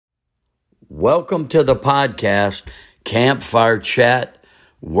Welcome to the podcast, Campfire Chat,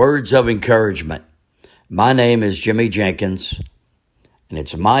 Words of Encouragement. My name is Jimmy Jenkins, and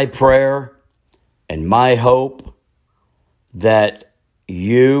it's my prayer and my hope that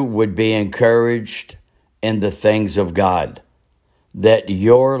you would be encouraged in the things of God, that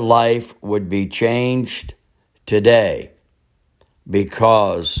your life would be changed today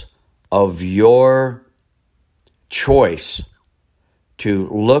because of your choice to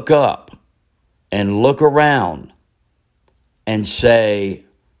look up and look around and say,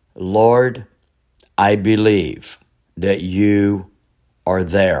 Lord, I believe that you are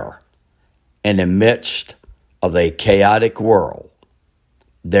there. In the midst of a chaotic world,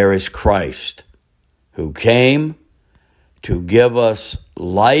 there is Christ who came to give us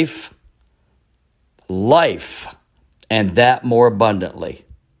life, and that more abundantly.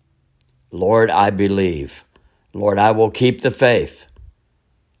 Lord, I believe. Lord, I will keep the faith.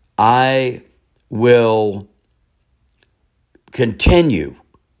 I will continue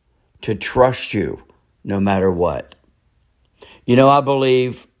to trust you no matter what. You know, I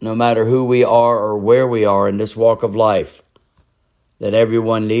believe no matter who we are or where we are in this walk of life, that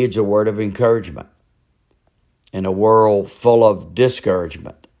everyone needs a word of encouragement. In a world full of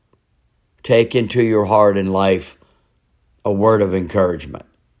discouragement, take into your heart and life a word of encouragement.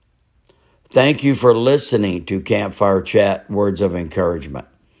 Thank you for listening to Campfire Chat, Words of Encouragement.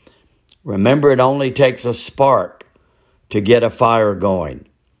 Remember, it only takes a spark to get a fire going.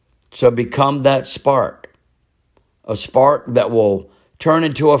 So become that spark, a spark that will turn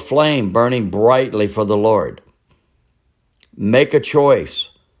into a flame burning brightly for the Lord. Make a choice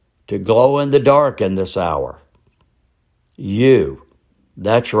to glow in the dark in this hour. You,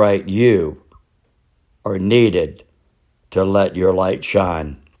 that's right, you are needed to let your light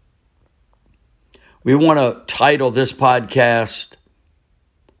shine. We want to title this podcast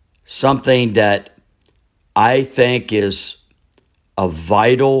something that I think is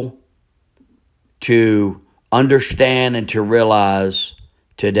vital to understand and to realize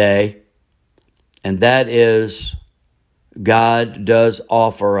today, and that is God does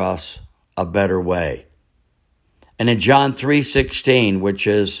offer us a better way. And in John 3:16, which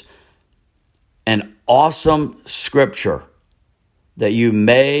is an awesome scripture that you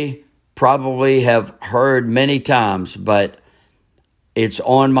may probably have heard many times, but it's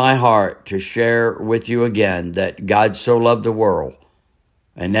on my heart to share with you again that God so loved the world,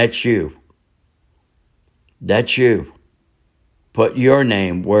 and that's you. That's you. Put your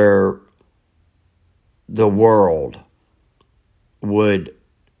name where the world would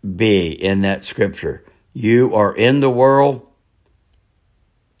be in that scripture. You are in the world,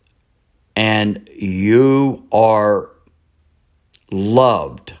 and you are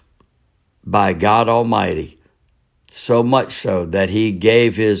loved by God Almighty, so much so that he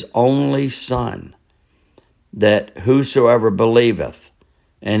gave his only Son, that whosoever believeth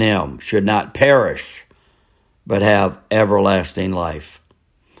in him should not perish, but have everlasting life.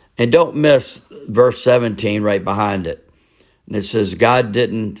 And don't miss verse 17 right behind it. And it says, God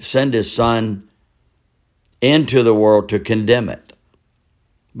didn't send his Son into the world to condemn it,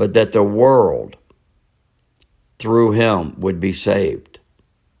 but that the world through him would be saved.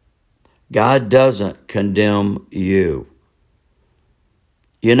 God doesn't condemn you.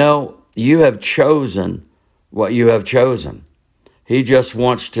 You know, you have chosen what you have chosen. He just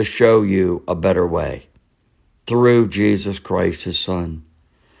wants to show you a better way through Jesus Christ, his Son.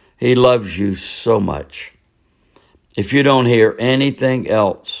 He loves you so much. If you don't hear anything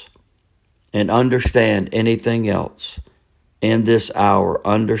else and understand anything else in this hour,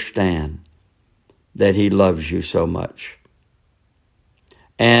 understand that he loves you so much.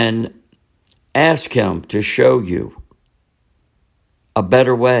 And ask him to show you a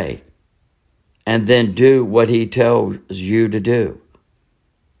better way, and then do what he tells you to do.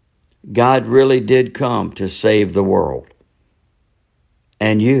 God really did come to save the world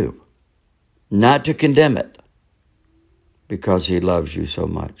and you, not to condemn it, because he loves you so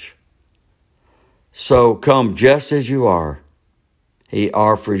much. So come just as you are. He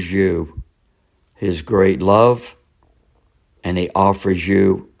offers you his great love, and he offers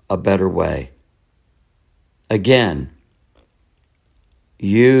you a better way. Again,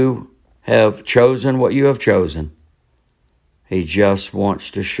 you have chosen what you have chosen. He just wants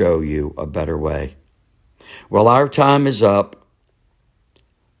to show you a better way. Well, our time is up,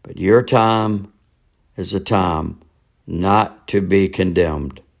 but your time is a time not to be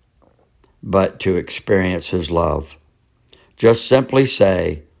condemned, but to experience his love. Just simply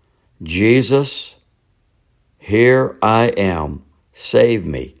say, Jesus, here I am. Save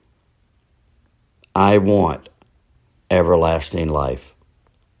me. I want everlasting life.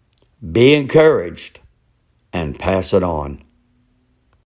 Be encouraged and pass it on.